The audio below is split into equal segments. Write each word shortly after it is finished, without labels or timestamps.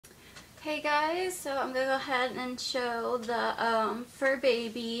Hey guys, so I'm gonna go ahead and show the fur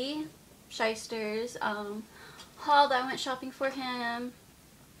baby Shyster's haul that I went shopping for him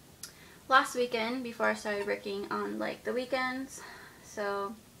last weekend before I started working on like the weekends.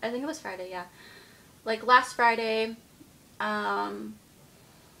 So I think it was Friday, yeah. Like last Friday, was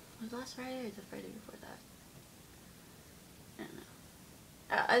it last Friday or the Friday before that? I don't know.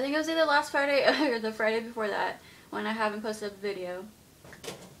 I think it was either last Friday or the Friday before that when I haven't posted a video.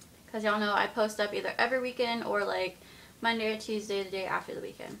 Because y'all know I post up either every weekend or like Monday or Tuesday, the day after the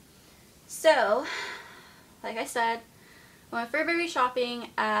weekend. So, like I said, I went fur baby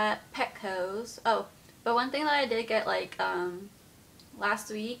shopping at Petco's. Oh, but one thing that I did get like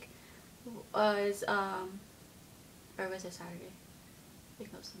last week was, or was it Saturday? I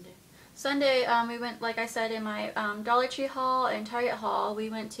think it was Sunday. Sunday, we went, like I said in my Dollar Tree haul and Target haul, we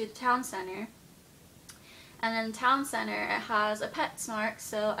went to the town center. And then town center, it has a PetSmart,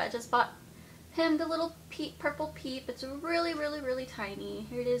 so I just bought him the little purple peep. It's really, really, really tiny.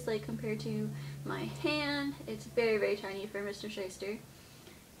 Here it is, like compared to my hand. It's very, very tiny for Mr. Shyster.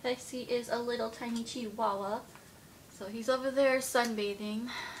 This he is a little tiny chihuahua. So he's over there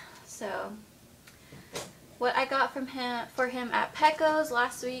sunbathing. So what I got from him at Petco's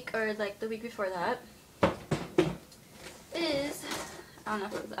last week, or like the week before that, is, I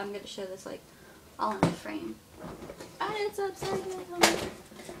don't know if I'm going to show this like all in the frame. And it's upside down.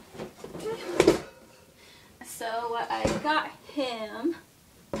 So what I got him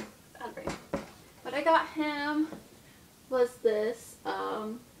was this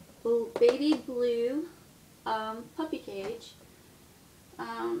baby blue puppy cage,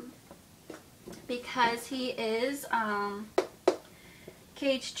 because he is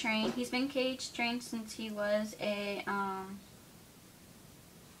cage trained. He's been cage trained since he was a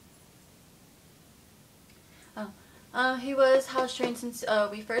he was house trained since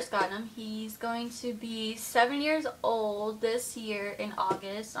we first got him. He's going to be 7 years old this year in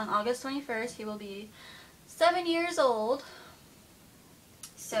August. On August 21st, he will be 7 years old.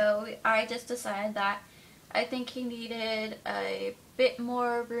 So I just decided that I think he needed a bit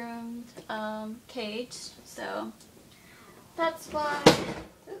more roomed cage. So that's why,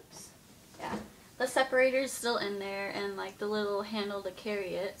 oops, yeah, the separator's still in there and like the little handle to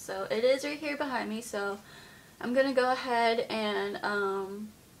carry it. So it is right here behind me. So I'm gonna go ahead and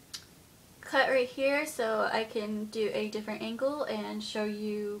cut right here so I can do a different angle and show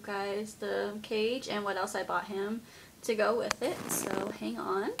you guys the cage and what else I bought him to go with it. So hang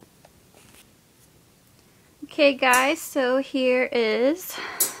on. Okay guys, so here is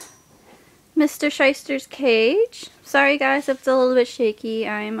Mr. Shyster's cage. Sorry guys if it's a little bit shaky.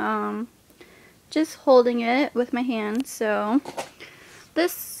 I'm just holding it with my hands. So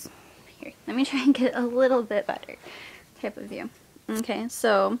this, here, let me try and get a little bit better type of view. Okay,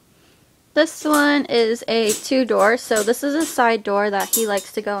 so this one is a 2-door, so this is a side door that he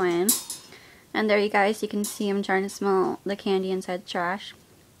likes to go in. And there you guys, you can see him trying to smell the candy inside the trash.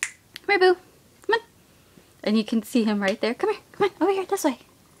 Come here, boo. Come on. And you can see him right there. Come here, over here, this way.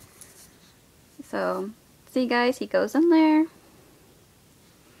 So, see guys, he goes in there.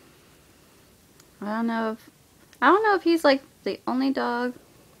 I don't know if he's like the only dog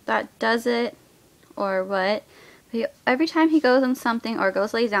that does it or what. But every time he goes on something or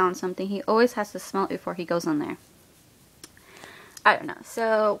goes lays down on something, he always has to smell it before he goes in there. I don't know.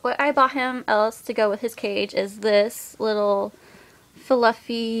 So what I bought him else to go with his cage is this little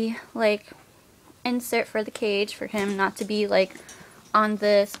fluffy like insert for the cage for him not to be like on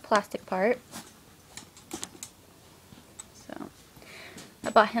this plastic part. So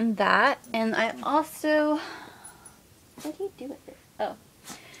I bought him that, and I also, what did he do with it? Oh.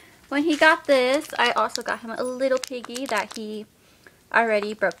 When he got this, I also got him a little piggy that he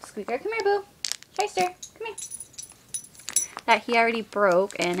already broke. The squeaker. Come here, boo. Shyster, come here. That he already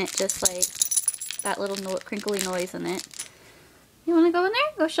broke, and it just like that little crinkly noise in it. You want to go in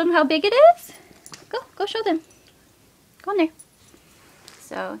there? Go show them how big it is? Go show them. Go in there.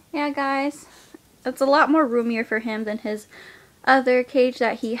 So, yeah, guys. It's a lot more roomier for him than his other cage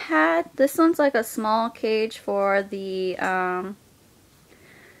that he had. This one's like a small cage for the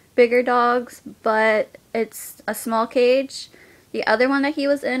bigger dogs, but it's a small cage. The other one that he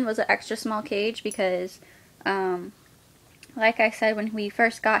was in was an extra small cage because like I said, when we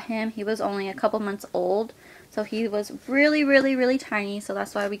first got him, he was only a couple months old, so he was really, really, really tiny. So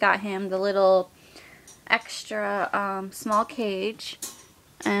that's why we got him the little extra small cage.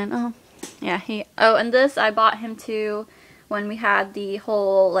 And yeah, and this I bought him too when we had the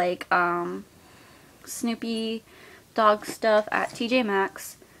whole like Snoopy dog stuff at TJ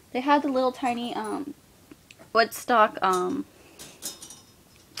Maxx. They had the little tiny Woodstock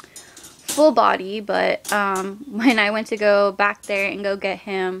full body, but when I went to go back there and go get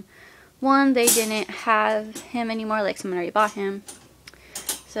him, one, they didn't have him anymore, like someone already bought him,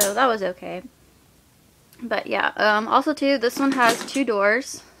 so that was okay. But yeah, also too, this one has 2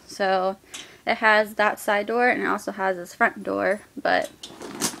 doors, so it has that side door and it also has this front door. But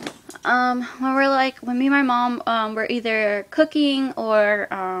when me and my mom were either cooking or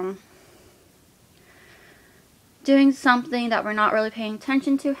doing something that we're not really paying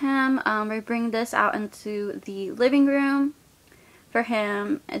attention to him, we bring this out into the living room for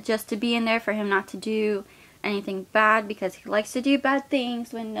him, just to be in there, for him not to do anything bad, because he likes to do bad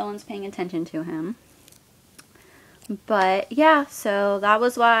things when no one's paying attention to him. But yeah, so that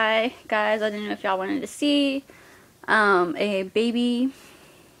was why, guys. I didn't know if y'all wanted to see a baby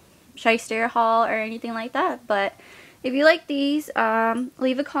shyster haul or anything like that, but if you like these,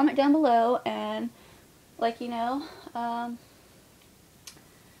 leave a comment down below and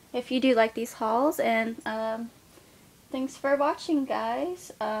if you do like these hauls. And thanks for watching,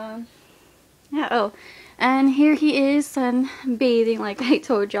 guys. Yeah, oh, and here he is sunbathing, like I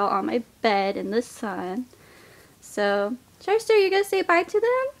told y'all, on my bed in the sun. So, Shyster, you gonna say bye to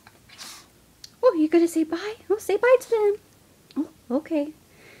them? Oh, you gonna say bye? Oh, say bye to them. Oh, okay.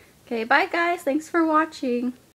 Okay, bye guys. Thanks for watching.